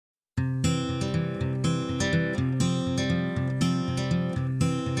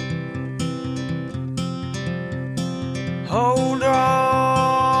Hold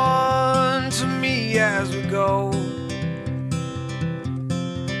on to me as we go,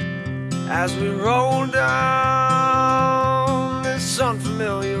 as we roll down this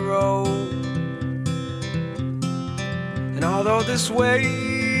unfamiliar road. And although this wave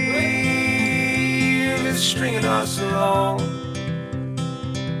is stringing us along,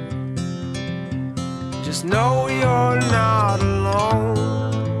 just know you're not alone,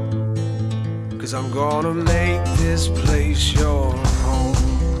 'cause I'm gonna make this place your home.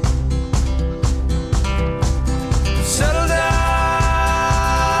 Settle down,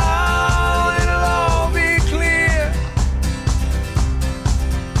 it'll all be clear.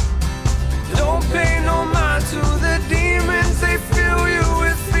 Don't pay no mind to the demons, they fill you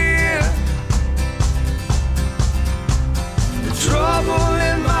with fear. The trouble,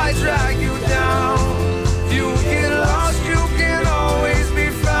 it might drag you down. If you get lost, you can always be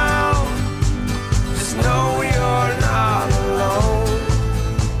found. Just know you're not alone,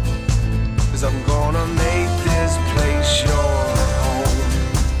 'cause I'm gonna make this place your home.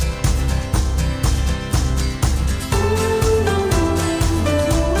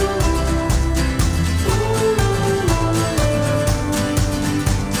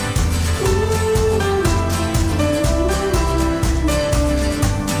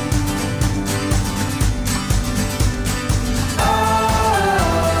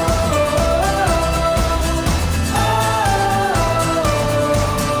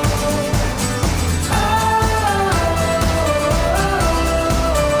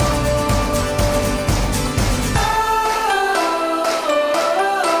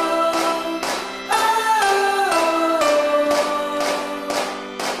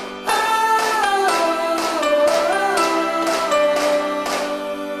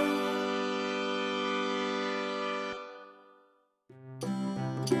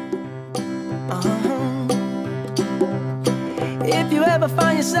 If you ever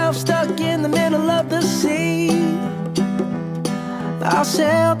find yourself stuck in the middle of the sea, I'll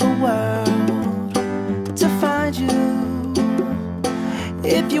sail the world to find you.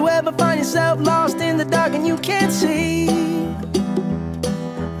 If you ever find yourself lost in the dark and you can't see,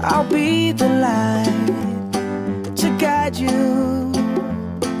 I'll be the light to guide you.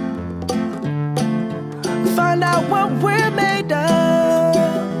 Find out what we're made of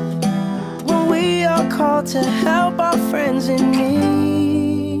when we are called to help our friends in need.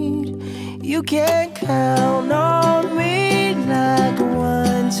 You can count on me like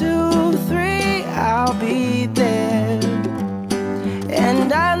 1, 2, 3, I'll be there.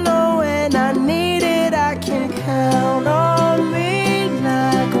 And I know when I need it, I can count on me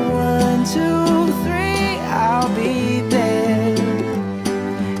like 1, 2, 3, I'll be there.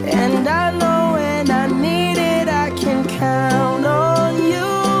 And I know when I need it, I can count on you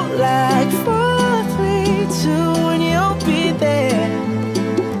like 4, 3, 2, and you'll be there.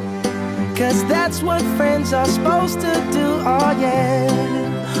 'Cause that's what friends are supposed to do, oh yeah.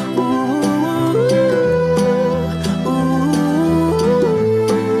 Ooh, ooh.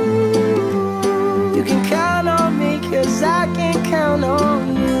 You can count on me 'cause I can count on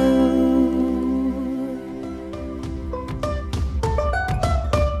you.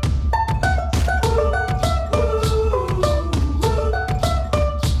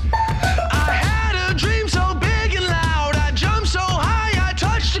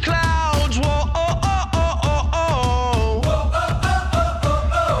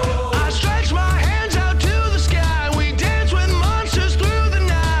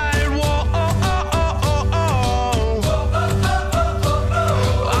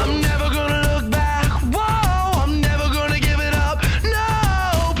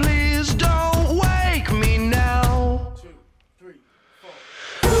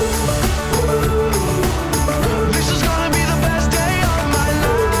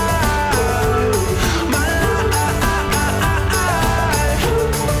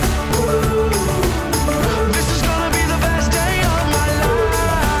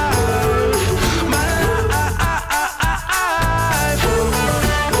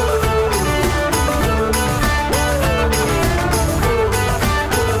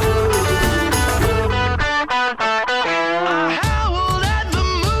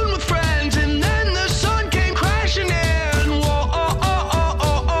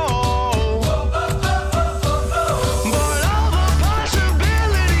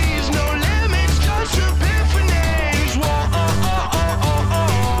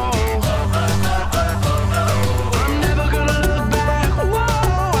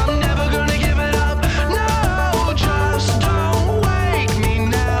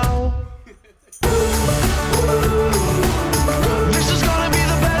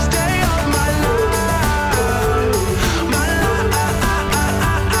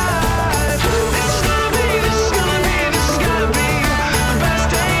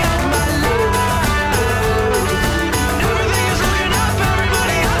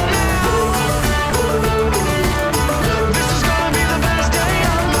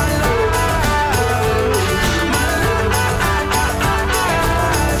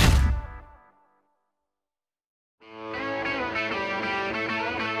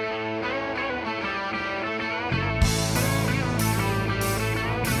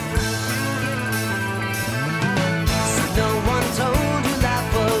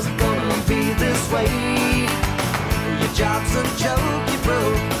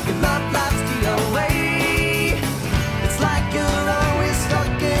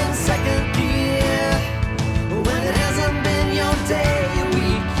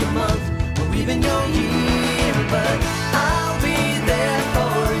 even your year, but I'll be there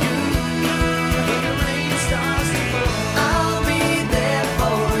for you. When the rain starts to fall, I'll be there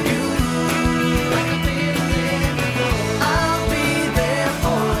for you. Like I've been there before, I'll be there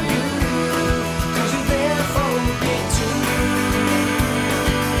for you, 'cause you're there for me too.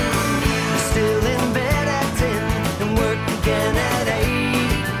 You're still in bed at 10 and work again at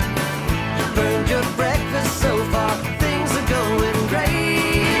 8. You burned your breakfast so far, things are going great.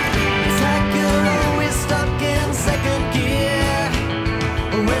 It's like you're always stuck in second gear.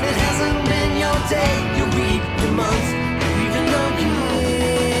 When it hasn't been your day, your week, your month, or even your year.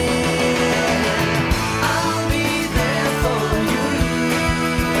 I'll be there for you.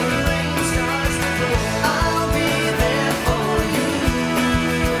 When the rain starts to fall, I'll be there for you.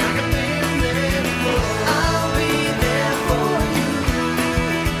 Like I've been there before, I'll be there for you,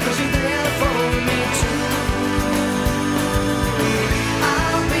 'cause you're there for me too.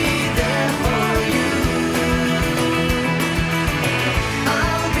 I'll be there for you.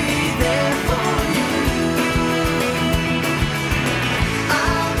 I'll be there for you.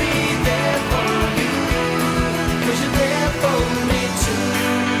 I'll be there for you, 'cause you're there for me too.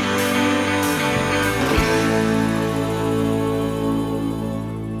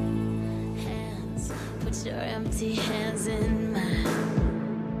 Hands, put your empty hands in mine.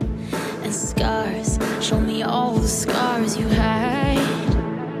 And scars, show me all the scars you hide.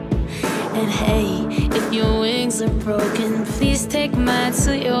 And hey, if your wings are broken, please take mine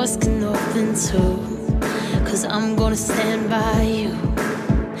so yours can open too. 'Cause I'm gonna stand by you.